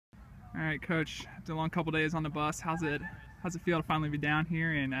All right, Coach. After a long couple days on the bus, how's it feel to finally be down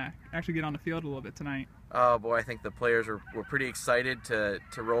here and actually get on the field a little bit tonight? Oh boy, I think the players were pretty excited to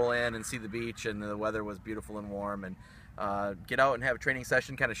roll in and see the beach, and the weather was beautiful and warm. And get out and have a training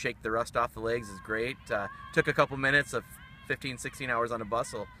session, kind of shake the rust off the legs is great. Took a couple minutes of 15, 16 hours on a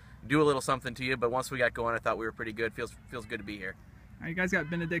bus. Will do a little something to you, but once we got going, I thought we were pretty good. Feels good to be here. All right, you guys got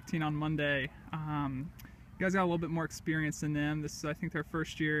Bendictine on Monday. You guys got a little bit more experience than them. This is, I think, their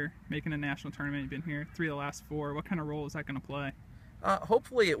first year making a national tournament. You've been here 3 of the last 4. What kind of role is that going to play?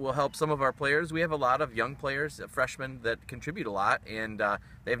 Hopefully it will help some of our players. We have a lot of young players, freshmen, that contribute a lot, and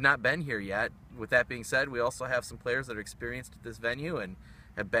they've not been here yet. With that being said, we also have some players that are experienced at this venue and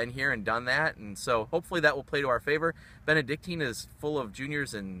have been here and done that, and so hopefully that will play to our favor. Bendictine is full of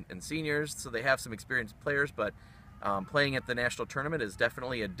juniors and seniors, so they have some experienced players, but playing at the national tournament is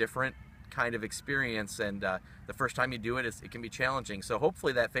definitely a different kind of experience, and the first time you do it, it can be challenging, so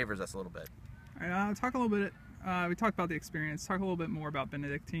hopefully that favors us a little bit. All right, talk a little bit. We talked about the experience. Talk a little bit more about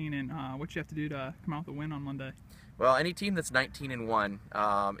Bendictine and what you have to do to come out with a win on Monday. Well, any team that's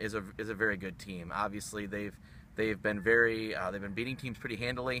 19-1 is a very good team. Obviously, they've been beating teams pretty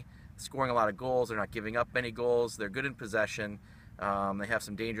handily, scoring a lot of goals. They're not giving up any goals. They're good in possession. They have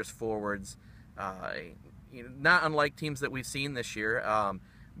some dangerous forwards. Not unlike teams that we've seen this year,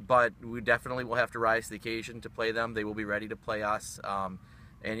 but we definitely will have to rise to the occasion to play them. They will be ready to play us.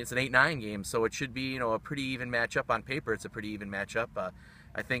 And it's an 8-9 game, so it should be, a pretty even matchup on paper. It's a pretty even matchup.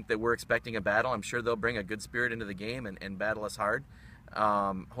 I think that we're expecting a battle. I'm sure they'll bring a good spirit into the game and battle us hard.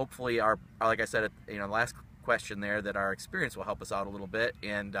 Hopefully, like I said at last question there, that our experience will help us out a little bit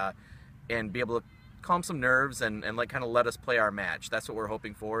and be able to calm some nerves and kind of let us play our match. That's what we're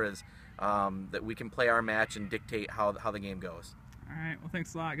hoping for, is that we can play our match and dictate how the game goes. All right. Well,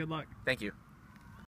 thanks a lot. Good luck. Thank you.